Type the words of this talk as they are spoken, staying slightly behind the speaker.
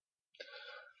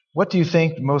What do you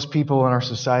think most people in our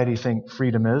society think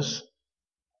freedom is?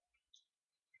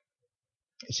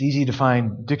 It's easy to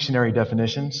find dictionary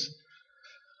definitions.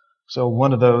 So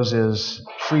one of those is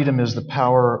freedom is the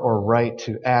power or right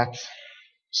to act,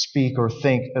 speak, or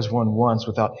think as one wants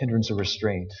without hindrance or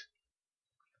restraint.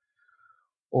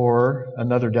 Or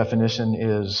another definition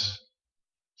is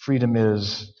freedom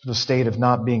is the state of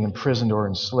not being imprisoned or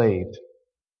enslaved.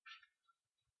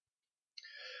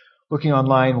 Looking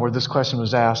online where this question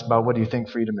was asked about what do you think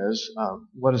freedom is,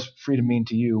 what does freedom mean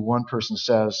to you? One person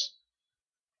says,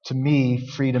 to me,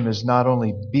 freedom is not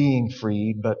only being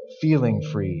free, but feeling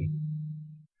free.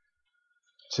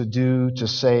 To do, to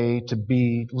say, to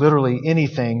be literally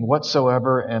anything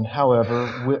whatsoever and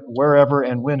however, wherever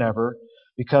and whenever,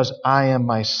 because I am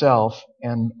myself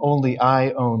and only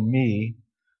I own me.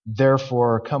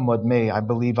 Therefore, come what may, I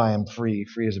believe I am free,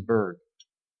 free as a bird.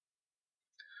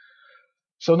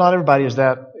 So not everybody is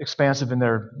that expansive in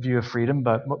their view of freedom,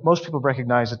 but most people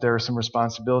recognize that there is some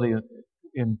responsibility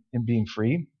in being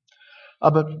free.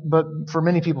 But for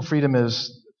many people, freedom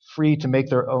is free to make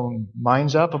their own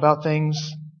minds up about things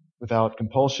without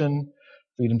compulsion,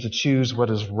 freedom to choose what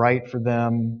is right for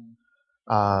them,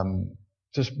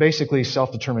 just basically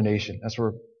self-determination. That's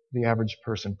where the average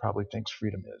person probably thinks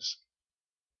freedom is,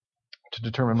 to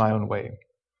determine my own way.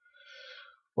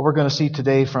 What we're going to see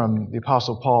today from the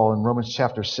Apostle Paul in Romans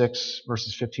chapter 6,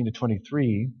 verses 15 to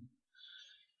 23,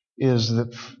 is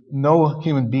that no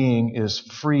human being is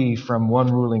free from one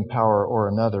ruling power or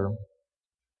another.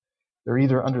 They're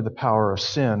either under the power of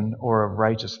sin or of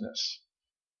righteousness.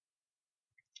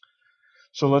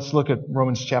 So let's look at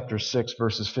Romans chapter 6,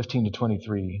 verses 15 to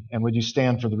 23. And would you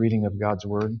stand for the reading of God's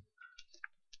Word?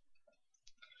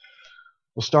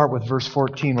 We'll start with verse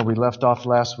 14 where we left off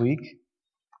last week.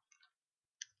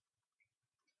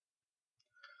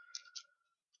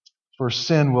 For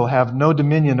sin will have no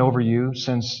dominion over you,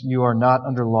 since you are not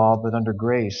under law, but under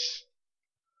grace.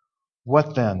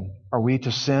 What then? Are we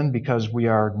to sin because we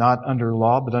are not under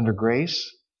law, but under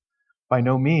grace? By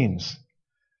no means.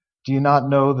 Do you not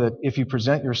know that if you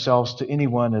present yourselves to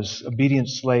anyone as obedient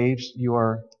slaves, you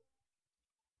are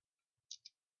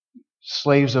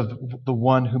slaves of the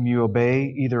one whom you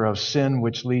obey, either of sin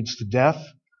which leads to death,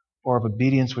 or of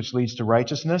obedience which leads to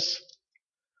righteousness?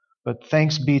 But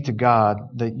thanks be to God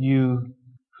that you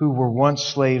who were once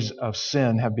slaves of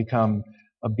sin have become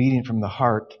obedient from the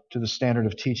heart to the standard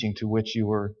of teaching to which you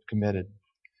were committed.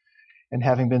 And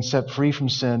having been set free from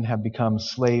sin, have become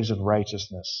slaves of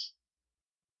righteousness.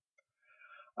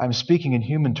 I'm speaking in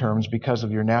human terms because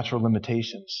of your natural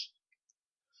limitations.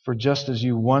 For just as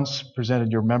you once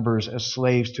presented your members as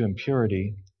slaves to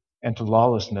impurity and to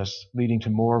lawlessness, leading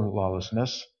to more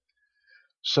lawlessness,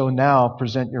 so now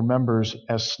present your members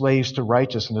as slaves to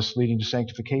righteousness, leading to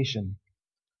sanctification.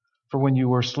 For when you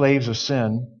were slaves of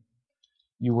sin,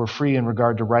 you were free in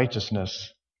regard to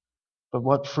righteousness. But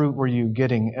what fruit were you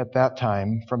getting at that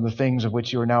time from the things of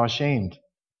which you are now ashamed?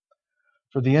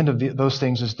 For the end of those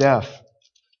things is death.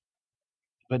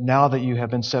 But now that you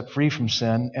have been set free from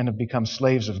sin and have become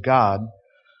slaves of God,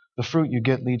 the fruit you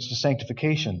get leads to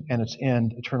sanctification, and its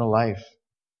end, eternal life.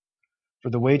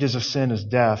 For the wages of sin is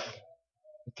death,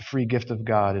 but the free gift of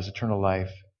God is eternal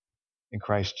life in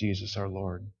Christ Jesus our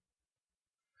Lord.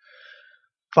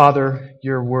 Father,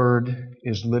 your word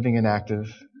is living and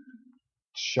active,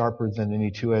 sharper than any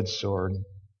two-edged sword,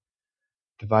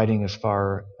 dividing as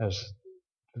far as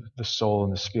the soul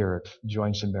and the spirit,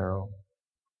 joints and marrow,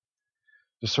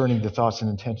 discerning the thoughts and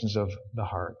intentions of the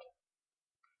heart.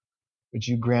 Would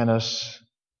you grant us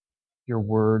your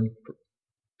word,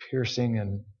 piercing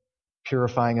and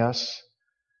purifying us,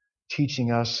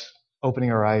 teaching us,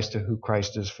 opening our eyes to who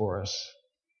Christ is for us.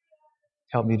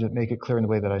 Help me to make it clear in the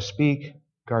way that I speak.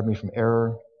 Guard me from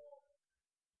error.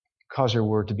 Cause your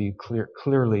word to be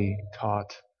clearly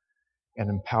taught and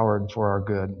empowered for our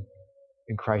good.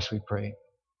 In Christ we pray.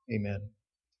 Amen.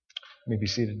 You may be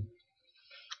seated.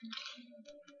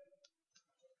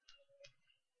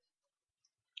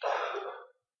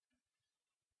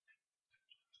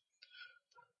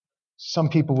 Some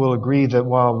people will agree that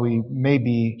while we may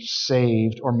be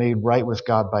saved or made right with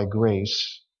God by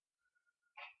grace,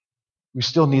 we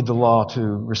still need the law to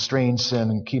restrain sin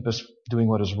and keep us doing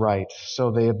what is right.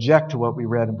 So they object to what we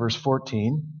read in verse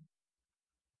 14,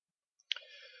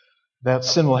 that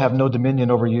sin will have no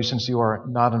dominion over you since you are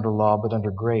not under law but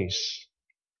under grace.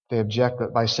 They object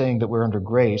that by saying that we're under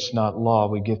grace, not law,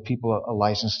 we give people a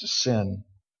license to sin.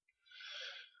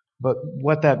 But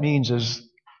what that means is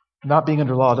not being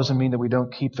under law doesn't mean that we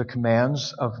don't keep the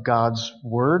commands of God's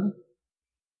word.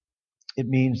 It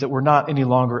means that we're not any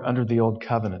longer under the old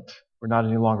covenant. We're not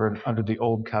any longer under the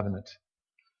old covenant.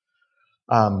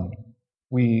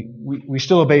 We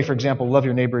still obey, for example, love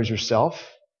your neighbor as yourself,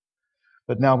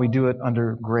 but now we do it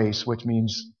under grace, which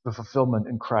means the fulfillment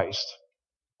in Christ.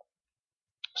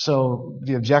 So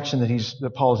the objection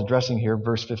that Paul is addressing here,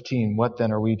 verse 15, what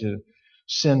then are we to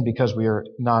sin because we are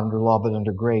not under law but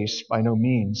under grace? By no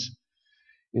means,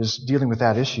 is dealing with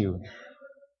that issue.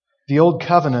 The old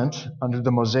covenant under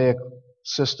the Mosaic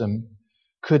system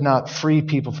could not free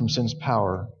people from sin's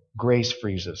power. Grace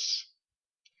frees us.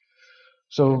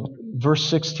 So verse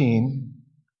 16,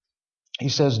 he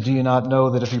says, do you not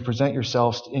know that if you present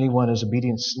yourselves to anyone as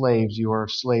obedient slaves, you are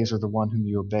slaves of the one whom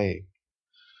you obey?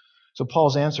 So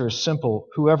Paul's answer is simple.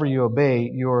 Whoever you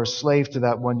obey, you are a slave to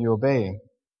that one you obey.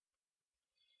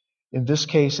 In this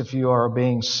case, if you are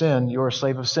obeying sin, you are a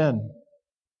slave of sin.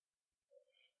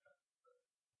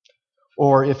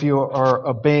 Or if you are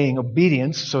obeying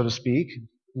obedience, so to speak,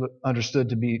 understood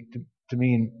to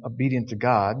mean obedient to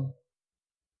God,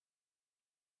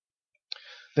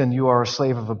 then you are a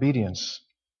slave of obedience.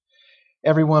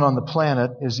 Everyone on the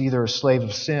planet is either a slave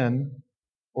of sin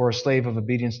or a slave of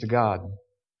obedience to God.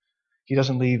 He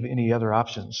doesn't leave any other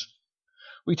options.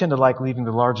 We tend to like leaving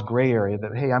the large gray area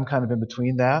that, hey, I'm kind of in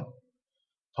between that.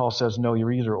 Paul says, no,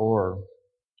 you're either or.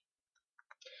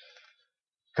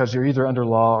 Because you're either under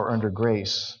law or under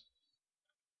grace.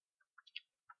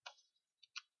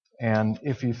 And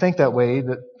if you think that way,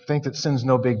 think that sin's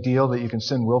no big deal, that you can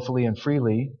sin willfully and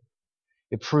freely,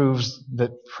 it proves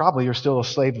that probably you're still a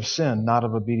slave of sin, not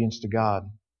of obedience to God.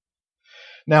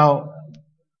 Now,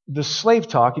 the slave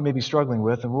talk you may be struggling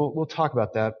with, and we'll talk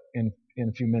about that in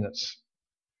a few minutes,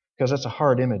 because that's a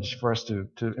hard image for us to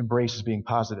embrace as being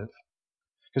positive,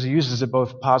 because he uses it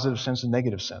both positive sense and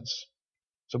negative sense.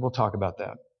 So we'll talk about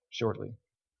that shortly.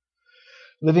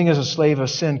 Living as a slave of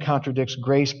sin contradicts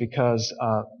grace because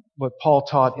what Paul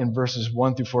taught in verses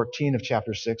 1 through 14 of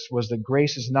chapter 6 was that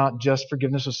grace is not just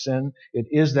forgiveness of sin. It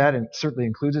is that, and certainly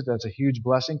includes it. That's a huge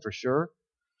blessing for sure.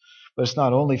 But it's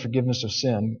not only forgiveness of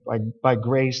sin. By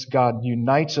grace, God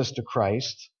unites us to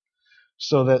Christ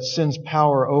so that sin's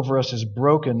power over us is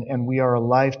broken and we are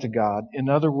alive to God. In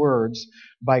other words,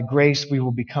 by grace we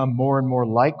will become more and more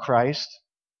like Christ,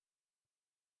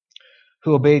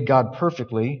 who obeyed God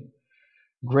perfectly.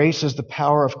 Grace is the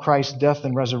power of Christ's death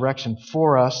and resurrection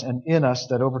for us and in us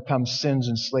that overcomes sin's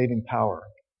enslaving power.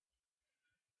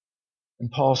 And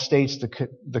Paul states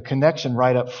the connection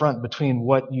right up front between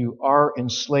what you are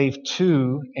enslaved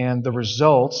to and the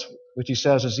results, which he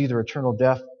says is either eternal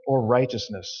death or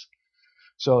righteousness.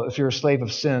 So if you're a slave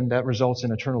of sin, that results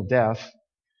in eternal death.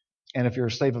 And if you're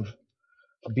a slave of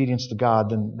obedience to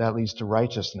God, then that leads to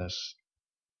righteousness.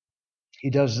 He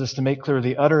does this to make clear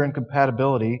the utter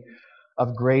incompatibility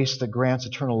of grace that grants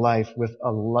eternal life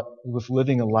with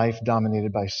living a life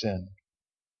dominated by sin.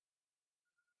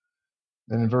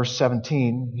 Then in verse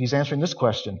 17, he's answering this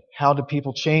question. How do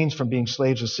people change from being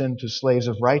slaves of sin to slaves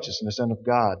of righteousness and of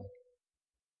God?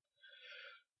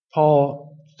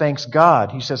 Paul thanks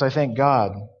God. He says, I thank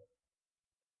God.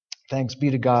 Thanks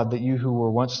be to God that you who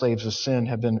were once slaves of sin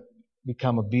have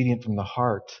become obedient from the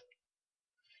heart.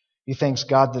 He thanks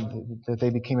God that they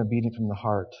became obedient from the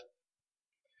heart.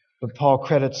 But Paul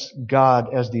credits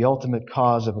God as the ultimate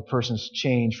cause of a person's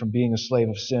change from being a slave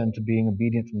of sin to being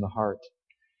obedient from the heart.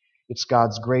 It's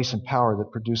God's grace and power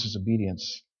that produces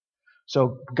obedience.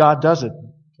 So God does it.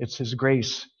 It's His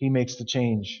grace. He makes the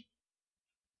change.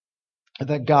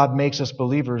 That God makes us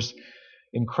believers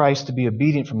in Christ to be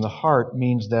obedient from the heart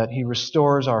means that He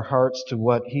restores our hearts to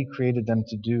what He created them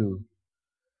to do.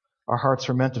 Our hearts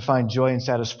are meant to find joy and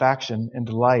satisfaction and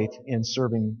delight in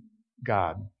serving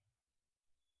God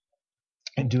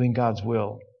and doing God's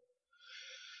will.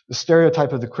 The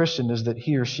stereotype of the Christian is that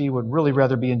he or she would really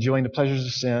rather be enjoying the pleasures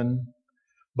of sin,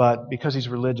 but because he's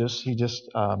religious, he just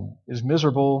is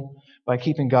miserable by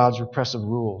keeping God's repressive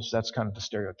rules. That's kind of the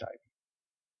stereotype.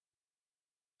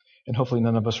 And hopefully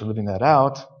none of us are living that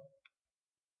out.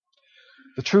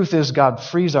 The truth is God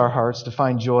frees our hearts to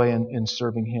find joy in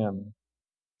serving Him.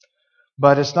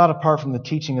 But it's not apart from the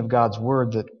teaching of God's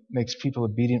Word that makes people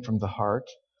obedient from the heart.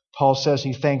 Paul says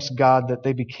he thanks God that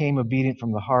they became obedient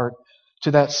from the heart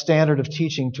to that standard of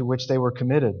teaching to which they were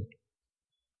committed.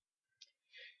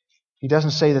 He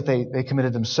doesn't say that they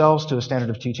committed themselves to a standard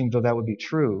of teaching, though that would be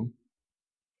true.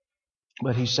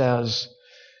 But he says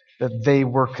that they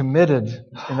were committed,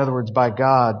 in other words, by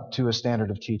God, to a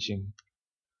standard of teaching.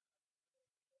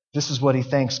 This is what he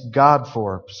thanks God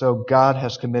for. So God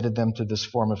has committed them to this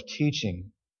form of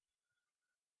teaching.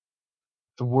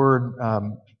 The word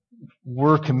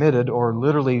were committed, or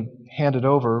literally handed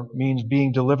over, means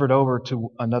being delivered over to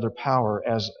another power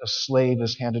as a slave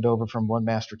is handed over from one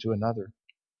master to another.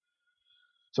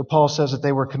 So Paul says that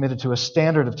they were committed to a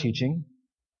standard of teaching.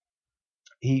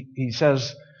 He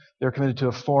says they're committed to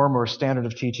a form or a standard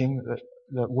of teaching.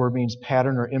 That word means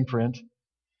pattern or imprint.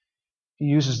 He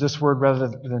uses this word rather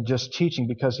than just teaching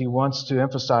because he wants to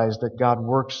emphasize that God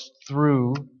works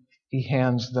through. He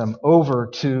hands them over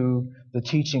to the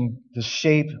teaching to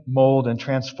shape, mold, and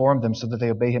transform them so that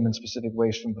they obey him in specific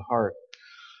ways from the heart.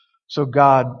 So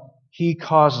God, he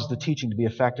causes the teaching to be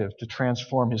effective, to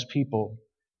transform his people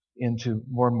into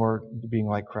more and more being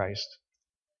like Christ.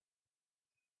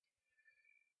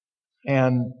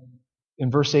 And in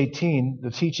verse 18,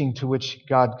 the teaching to which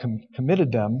God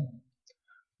committed them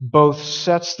both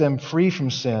sets them free from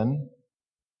sin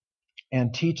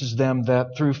and teaches them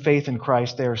that through faith in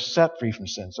Christ they are set free from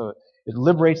sin. So it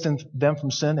liberates them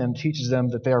from sin and teaches them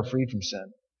that they are freed from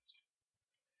sin.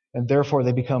 And therefore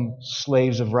they become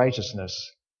slaves of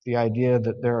righteousness. The idea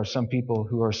that there are some people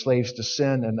who are slaves to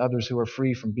sin and others who are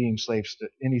free from being slaves to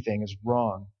anything is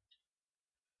wrong.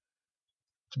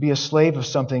 To be a slave of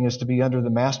something is to be under the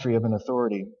mastery of an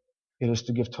authority. It is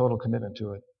to give total commitment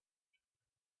to it.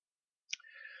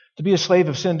 To be a slave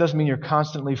of sin doesn't mean you're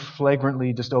constantly,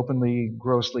 flagrantly, just openly,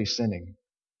 grossly sinning.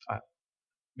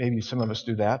 Maybe some of us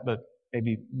do that, but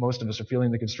maybe most of us are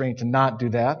feeling the constraint to not do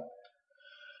that.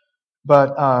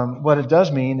 But what it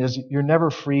does mean is you're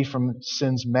never free from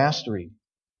sin's mastery.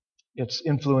 Its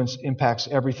influence impacts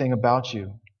everything about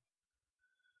you.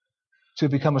 To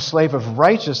become a slave of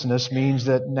righteousness means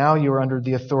that now you are under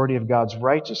the authority of God's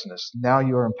righteousness. Now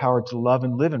you are empowered to love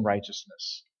and live in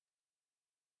righteousness.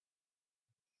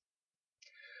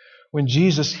 When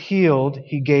Jesus healed,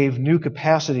 he gave new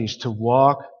capacities to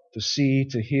walk, to see,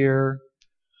 to hear,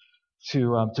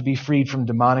 to be freed from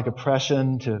demonic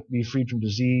oppression, to be freed from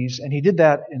disease. And he did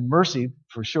that in mercy,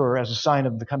 for sure, as a sign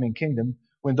of the coming kingdom,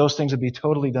 when those things would be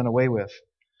totally done away with.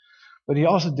 But he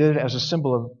also did it as a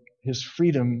symbol of his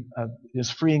freedom, his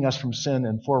freeing us from sin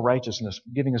and for righteousness,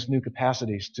 giving us new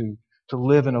capacities to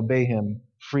live and obey him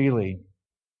freely.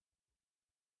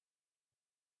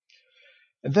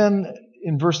 And then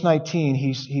in verse 19,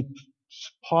 he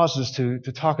pauses to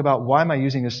talk about why am I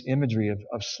using this imagery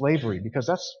of slavery, because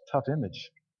that's a tough image.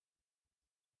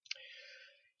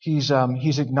 He's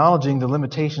acknowledging the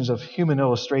limitations of human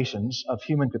illustrations, of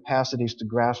human capacities to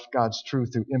grasp God's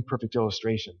truth through imperfect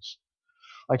illustrations.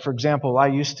 Like, for example, I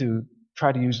used to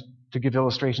try to give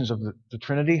illustrations of the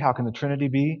Trinity. How can the Trinity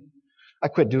be? I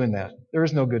quit doing that. There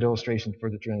is no good illustration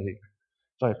for the Trinity.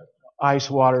 It's like ice,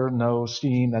 water, no.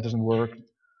 Steam, that doesn't work.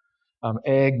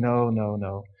 Egg,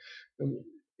 no.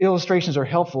 Illustrations are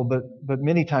helpful, but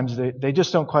many times they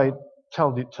just don't quite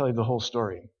tell you the whole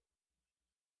story.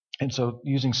 And so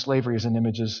using slavery as an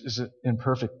image is an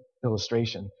imperfect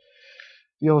illustration.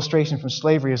 The illustration from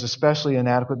slavery is especially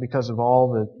inadequate because of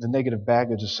all the negative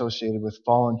baggage associated with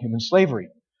fallen human slavery.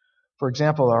 For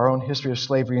example, our own history of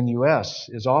slavery in the U.S.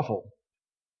 is awful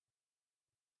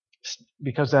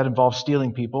because that involves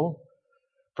stealing people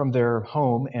from their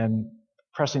home and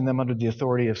pressing them under the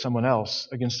authority of someone else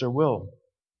against their will.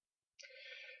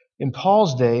 In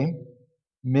Paul's day,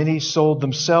 many sold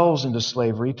themselves into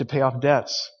slavery to pay off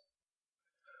debts.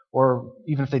 Or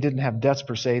even if they didn't have debts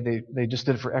per se, they just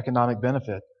did it for economic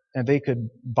benefit. And they could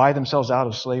buy themselves out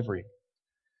of slavery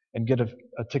and get a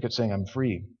ticket saying, I'm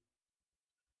free.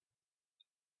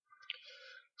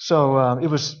 So it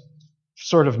was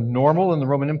sort of normal in the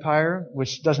Roman Empire,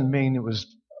 which doesn't mean it was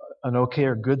an okay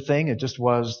or good thing. It just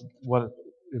was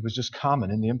it was just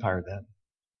common in the empire then.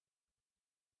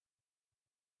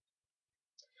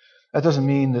 That doesn't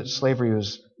mean that slavery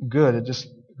was good. It just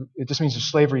means that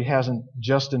slavery hasn't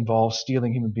just involved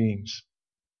stealing human beings.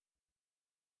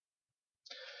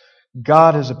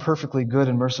 God is a perfectly good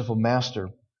and merciful master,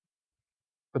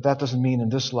 but that doesn't mean in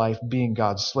this life being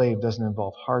God's slave doesn't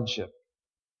involve hardship.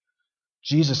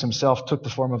 Jesus himself took the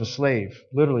form of a slave.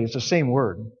 Literally, it's the same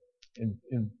word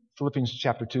in Philippians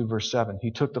chapter 2, verse 7.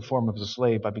 He took the form of a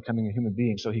slave by becoming a human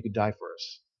being so he could die for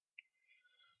us.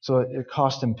 So it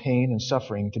cost him pain and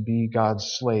suffering to be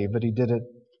God's slave, but he did it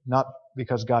not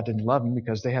because God didn't love him,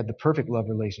 because they had the perfect love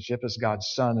relationship as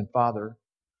God's son and father.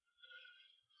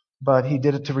 But he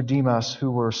did it to redeem us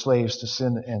who were slaves to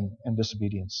sin and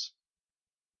disobedience.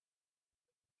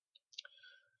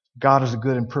 God is a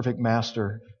good and perfect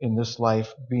master in this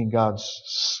life. Being God's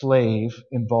slave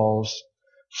involves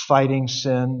fighting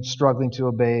sin, struggling to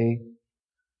obey.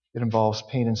 It involves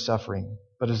pain and suffering.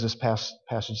 But as this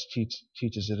passage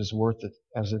teaches, it is worth it,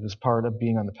 as it is part of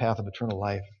being on the path of eternal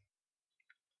life.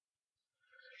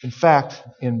 In fact,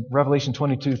 in Revelation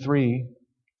 22:3,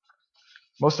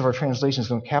 most of our translations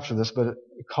don't capture this, but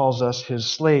it calls us his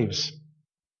slaves.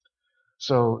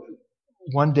 So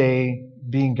one day,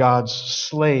 being God's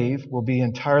slave, will be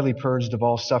entirely purged of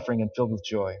all suffering and filled with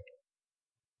joy.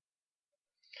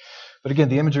 But again,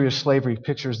 the imagery of slavery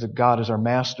pictures that God is our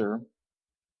master,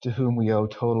 to whom we owe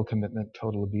total commitment,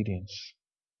 total obedience.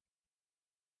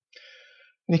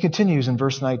 And he continues in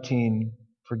verse 19,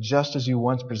 "For just as you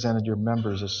once presented your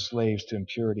members as slaves to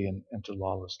impurity and to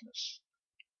lawlessness."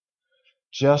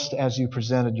 Just as you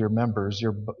presented your members,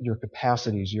 your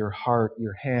capacities, your heart,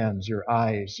 your hands, your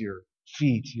eyes, your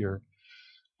feet, your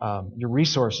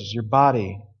resources, your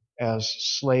body as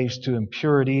slaves to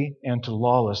impurity and to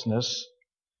lawlessness.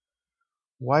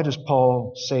 Why does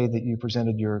Paul say that you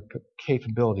presented your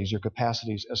capabilities, your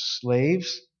capacities as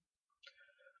slaves?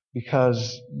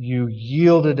 Because you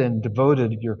yielded and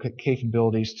devoted your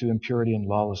capabilities to impurity and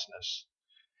lawlessness.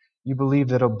 You believed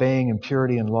that obeying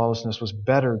impurity and lawlessness was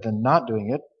better than not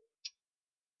doing it.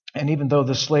 And even though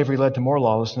this slavery led to more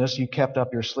lawlessness, you kept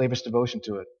up your slavish devotion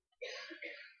to it.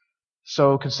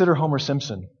 So consider Homer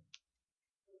Simpson.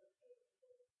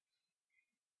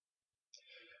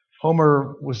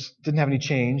 Homer didn't have any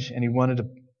change, and he wanted a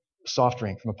soft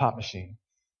drink from a pop machine.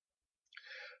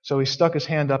 So he stuck his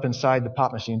hand up inside the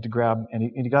pop machine to grab, and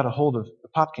he got a hold of the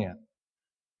pop can.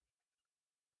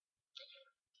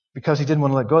 Because he didn't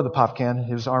want to let go of the pop can,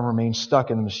 his arm remained stuck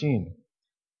in the machine.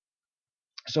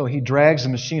 So he drags the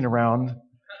machine around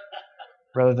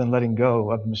rather than letting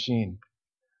go of the machine.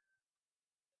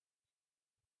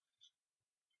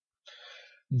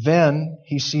 Then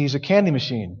he sees a candy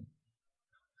machine.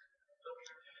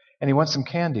 And he wants some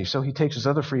candy. So he takes his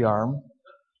other free arm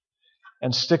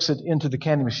and sticks it into the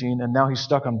candy machine, and now he's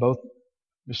stuck on both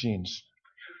machines.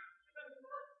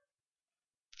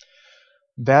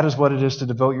 That is what it is to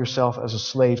devote yourself as a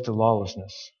slave to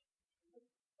lawlessness,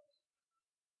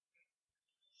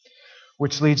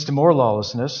 which leads to more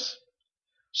lawlessness,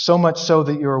 so much so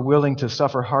that you are willing to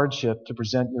suffer hardship to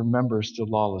present your members to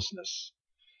lawlessness.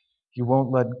 You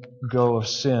won't let go of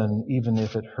sin even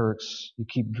if it hurts. You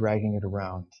keep dragging it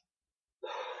around.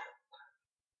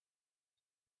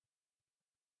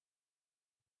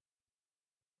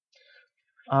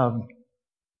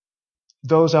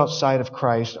 Those outside of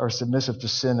Christ are submissive to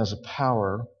sin as a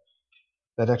power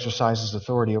that exercises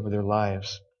authority over their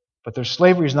lives. But their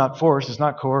slavery is not forced, it's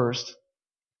not coerced,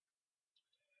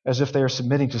 as if they are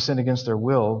submitting to sin against their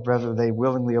will. Rather, they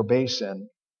willingly obey sin.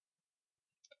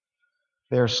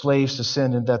 They are slaves to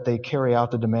sin in that they carry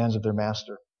out the demands of their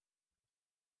master.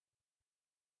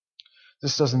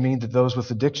 This doesn't mean that those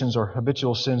with addictions or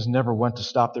habitual sins never want to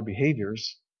stop their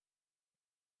behaviors.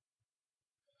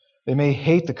 They may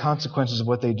hate the consequences of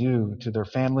what they do to their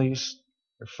families,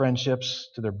 their friendships,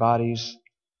 to their bodies,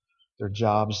 their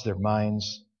jobs, their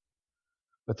minds.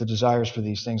 But the desires for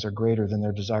these things are greater than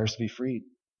their desires to be freed.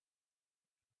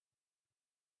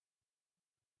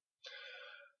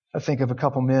 I think of a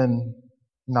couple men,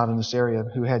 not in this area,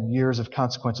 who had years of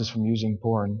consequences from using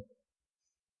porn.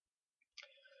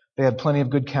 They had plenty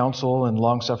of good counsel and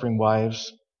long-suffering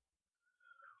wives.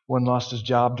 One lost his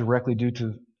job directly due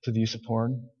to the use of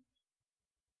porn.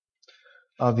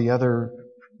 The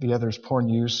other's porn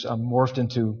use morphed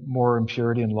into more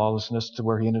impurity and lawlessness to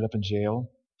where he ended up in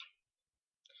jail.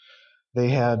 They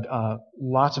had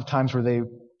lots of times where they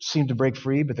seemed to break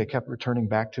free, but they kept returning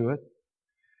back to it.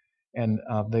 And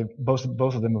both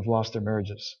of them have lost their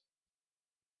marriages.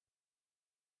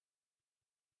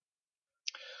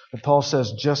 But Paul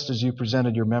says, just as you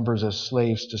presented your members as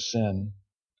slaves to sin,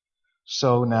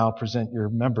 so now present your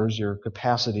members, your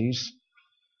capacities,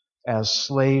 as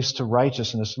slaves to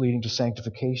righteousness, leading to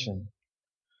sanctification.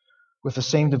 With the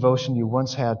same devotion you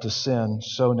once had to sin,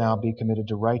 so now be committed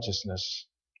to righteousness.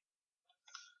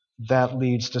 That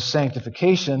leads to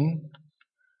sanctification,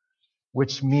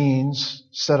 which means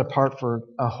set apart for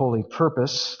a holy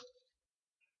purpose.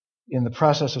 In the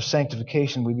process of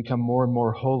sanctification, we become more and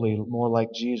more holy, more like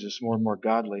Jesus, more and more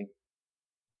godly.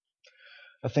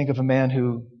 I think of a man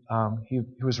who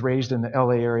was raised in the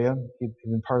LA area. He'd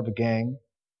been part of a gang.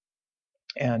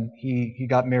 And he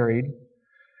got married,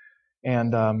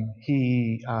 and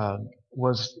he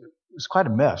was quite a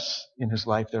mess in his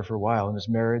life there for a while in his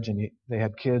marriage, and they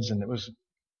had kids, and it was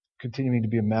continuing to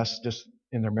be a mess just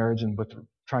in their marriage and with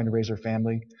trying to raise their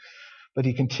family. But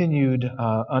he continued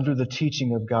under the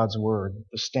teaching of God's Word,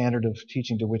 the standard of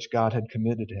teaching to which God had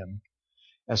committed him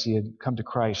as he had come to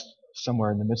Christ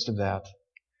somewhere in the midst of that.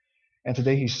 And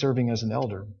today he's serving as an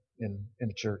elder in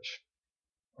a church,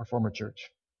 our former church.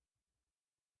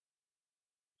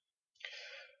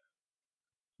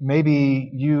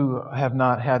 Maybe you have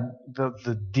not had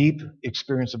the deep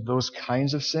experience of those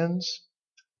kinds of sins,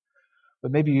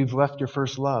 but maybe you've left your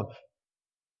first love.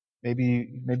 Maybe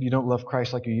you don't love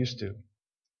Christ like you used to.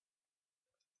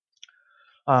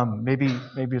 Maybe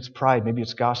it's pride, maybe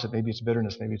it's gossip, maybe it's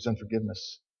bitterness, maybe it's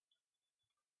unforgiveness.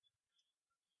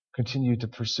 Continue to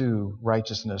pursue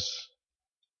righteousness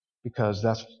because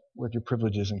that's what your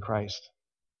privilege is in Christ.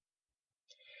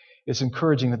 It's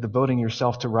encouraging that devoting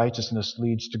yourself to righteousness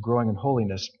leads to growing in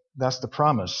holiness. That's the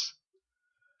promise.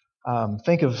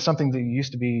 Think of something that you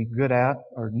used to be good at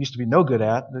or used to be no good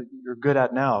at that you're good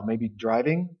at now. Maybe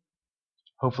driving.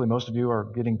 Hopefully most of you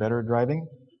are getting better at driving.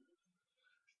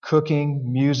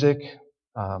 Cooking, music,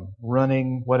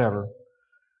 running, whatever.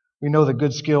 We know that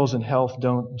good skills and health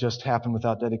don't just happen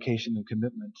without dedication and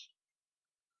commitment.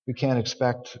 We can't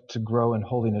expect to grow in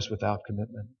holiness without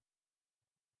commitment.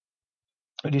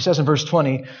 But he says in verse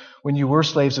 20, when you were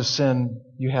slaves of sin,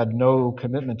 you had no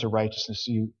commitment to righteousness.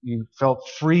 You felt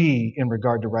free in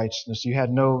regard to righteousness. You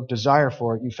had no desire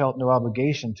for it. You felt no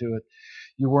obligation to it.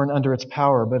 You weren't under its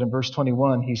power. But in verse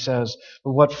 21, he says,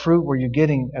 but what fruit were you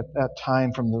getting at that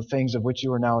time from the things of which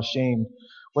you are now ashamed?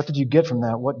 What did you get from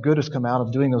that? What good has come out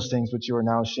of doing those things which you are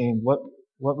now ashamed?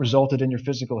 What resulted in your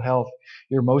physical health,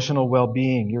 your emotional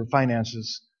well-being, your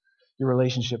finances, your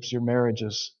relationships, your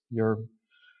marriages, your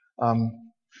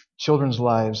children's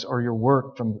lives, or your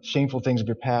work from shameful things of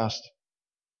your past?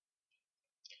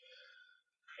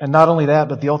 And not only that,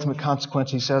 but the ultimate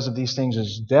consequence, he says, of these things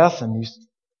is death. And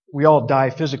we all die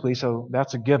physically, so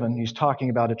that's a given. He's talking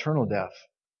about eternal death.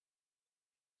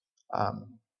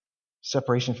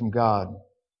 Separation from God.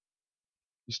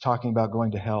 He's talking about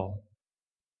going to hell.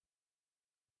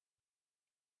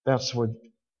 That's where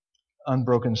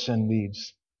unbroken sin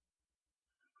leads.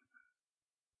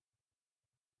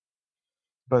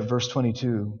 But verse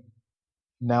 22,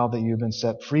 now that you've been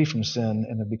set free from sin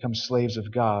and have become slaves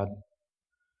of God,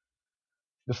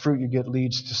 the fruit you get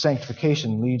leads to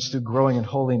sanctification, leads to growing in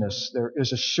holiness. There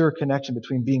is a sure connection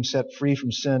between being set free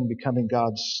from sin, becoming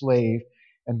God's slave,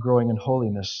 and growing in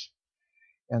holiness.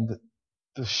 And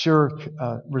the sure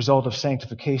result of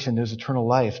sanctification is eternal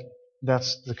life.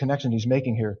 That's the connection he's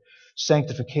making here.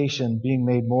 Sanctification, being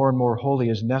made more and more holy,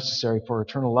 is necessary for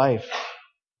eternal life.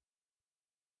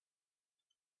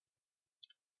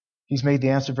 He's made the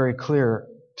answer very clear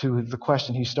to the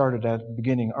question he started at the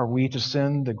beginning. Are we to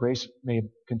sin that grace may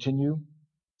continue?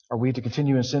 Are we to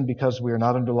continue in sin because we are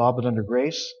not under law but under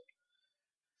grace?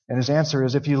 And his answer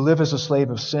is, if you live as a slave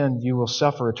of sin, you will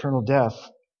suffer eternal death.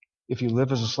 If you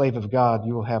live as a slave of God,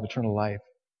 you will have eternal life.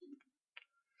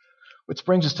 Which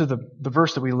brings us to the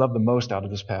verse that we love the most out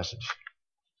of this passage.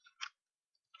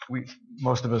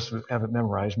 Most of us have it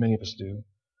memorized, many of us do.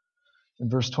 In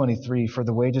verse 23, for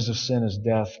the wages of sin is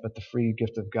death, but the free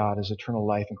gift of God is eternal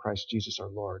life in Christ Jesus our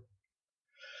Lord.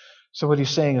 So what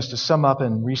he's saying is to sum up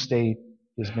and restate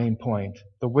his main point.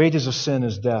 The wages of sin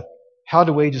is death. How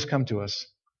do wages come to us?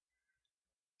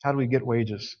 How do we get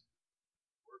wages?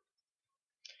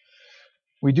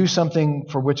 We do something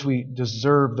for which we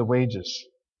deserve the wages.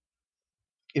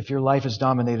 If your life is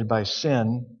dominated by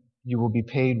sin, you will be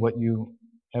paid what you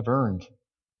have earned,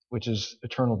 which is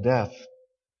eternal death.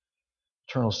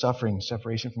 Eternal suffering,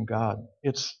 separation from God.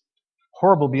 It's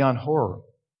horrible beyond horror.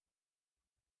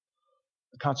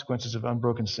 The consequences of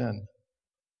unbroken sin.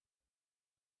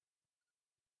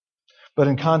 But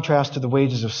in contrast to the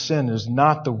wages of sin is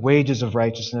not the wages of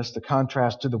righteousness. The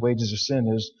contrast to the wages of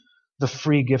sin is the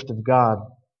free gift of God.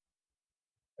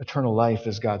 Eternal life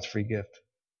is God's free gift.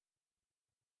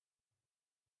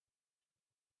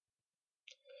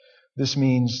 This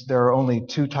means there are only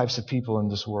two types of people in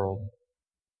this world.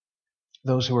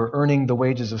 Those who are earning the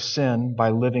wages of sin by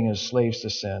living as slaves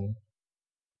to sin,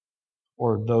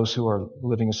 or those who are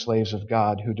living as slaves of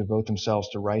God who devote themselves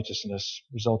to righteousness,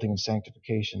 resulting in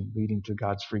sanctification, leading to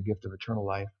God's free gift of eternal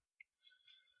life.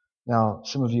 Now,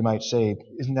 some of you might say,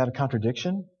 isn't that a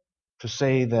contradiction? To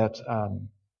say that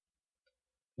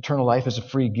eternal life is a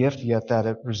free gift, yet that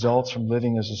it results from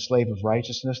living as a slave of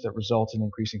righteousness that results in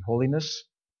increasing holiness?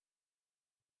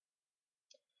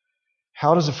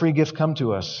 How does a free gift come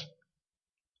to us?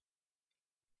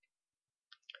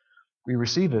 We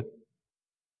receive it.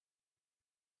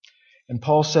 And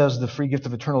Paul says the free gift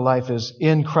of eternal life is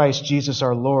in Christ Jesus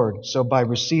our Lord. So by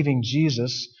receiving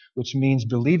Jesus, which means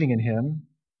believing in Him,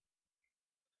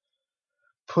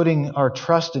 putting our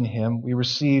trust in Him, we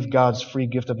receive God's free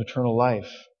gift of eternal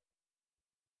life.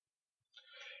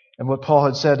 And what Paul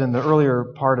had said in the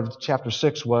earlier part of chapter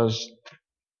 6 was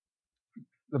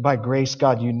that by grace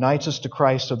God unites us to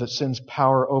Christ so that sin's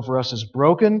power over us is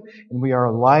broken and we are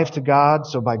alive to God.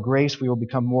 So by grace we will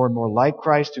become more and more like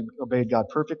Christ who obeyed God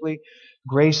perfectly.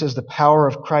 Grace is the power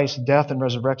of Christ's death and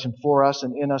resurrection for us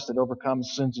and in us that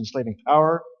overcomes sin's enslaving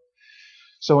power.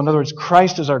 So in other words,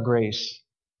 Christ is our grace.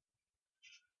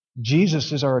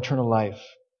 Jesus is our eternal life.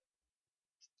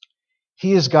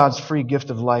 He is God's free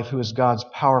gift of life, who is God's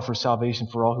power for salvation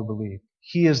for all who believe.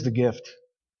 He is the gift.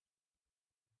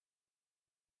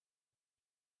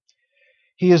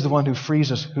 He is the one who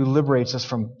frees us, who liberates us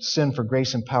from sin for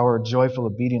grace and power, joyful,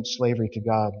 obedient slavery to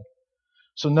God.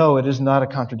 So no, it is not a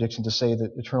contradiction to say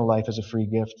that eternal life is a free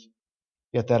gift,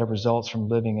 yet that it results from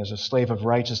living as a slave of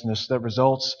righteousness, that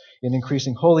results in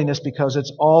increasing holiness because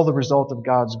it's all the result of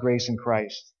God's grace in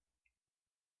Christ.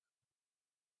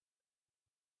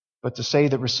 But to say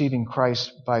that receiving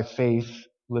Christ by faith,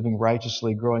 living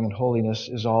righteously, growing in holiness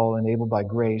is all enabled by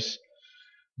grace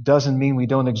doesn't mean we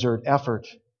don't exert effort,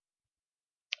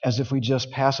 as if we just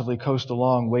passively coast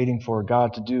along waiting for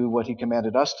God to do what He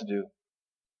commanded us to do.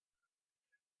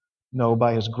 No,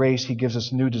 by His grace, He gives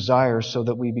us new desires so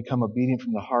that we become obedient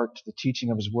from the heart to the teaching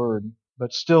of His Word.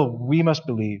 But still, we must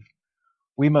believe.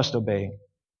 We must obey.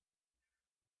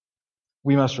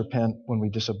 We must repent when we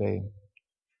disobey.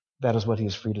 That is what He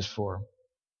has freed us for.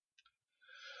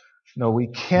 No, we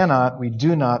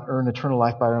do not earn eternal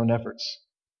life by our own efforts.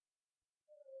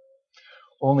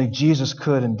 Only Jesus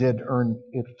could and did earn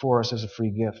it for us as a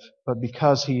free gift. But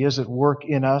because He is at work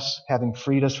in us, having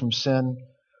freed us from sin,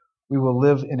 we will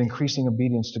live in increasing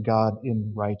obedience to God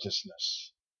in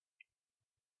righteousness.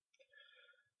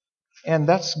 And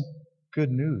that's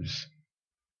good news.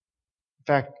 In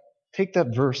fact, take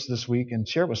that verse this week and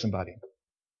share it with somebody.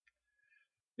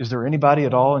 Is there anybody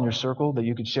at all in your circle that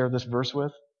you could share this verse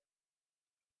with?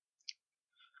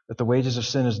 That the wages of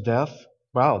sin is death?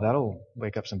 Wow, that'll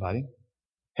wake up somebody.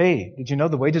 Hey, did you know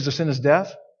the wages of sin is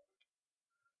death?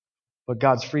 But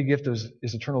God's free gift is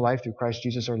eternal life through Christ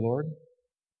Jesus our Lord?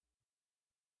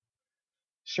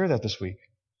 Share that this week.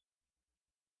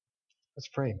 Let's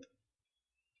pray.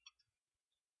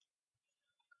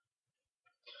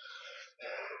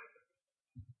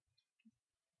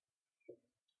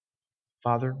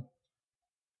 Father,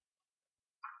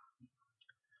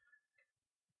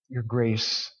 your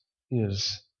grace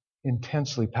is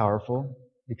intensely powerful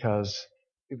because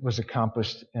it was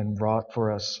accomplished and wrought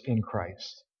for us in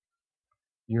Christ,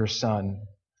 your Son,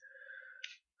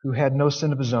 who had no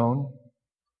sin of his own,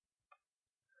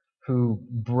 who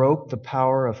broke the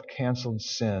power of canceled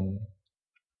sin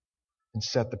and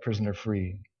set the prisoner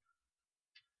free.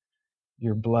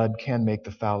 Your blood can make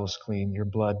the foulest clean. Your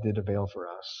blood did avail for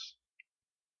us.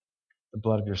 The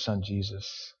blood of your Son,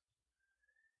 Jesus,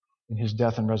 in his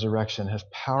death and resurrection, has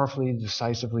powerfully,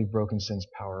 decisively broken sin's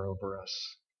power over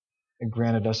us and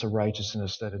granted us a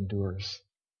righteousness that endures.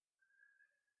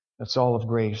 That's all of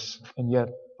grace. And yet,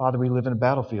 Father, we live in a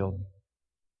battlefield.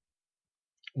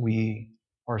 We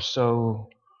are so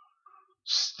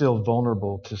still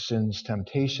vulnerable to sin's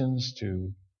temptations,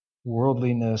 to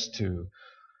worldliness, to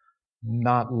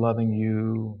not loving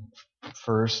you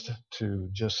first, to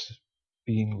just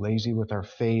being lazy with our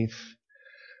faith,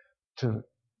 to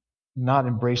not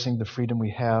embracing the freedom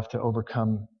we have to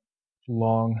overcome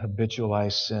long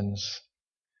habitualized sins.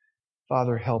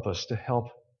 Father, help us to help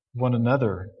one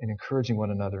another in encouraging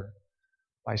one another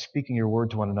by speaking your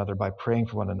word to one another, by praying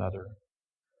for one another,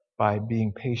 by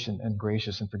being patient and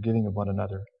gracious and forgiving of one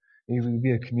another. May we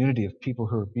be a community of people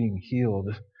who are being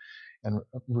healed and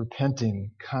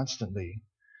repenting constantly,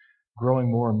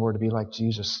 growing more and more to be like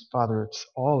Jesus. Father, it's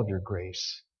all of your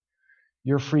grace.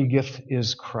 Your free gift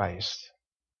is Christ.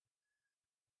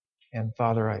 And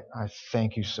Father, I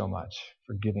thank you so much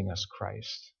for giving us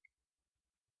Christ.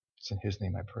 It's in his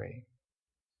name I pray.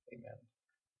 Amen.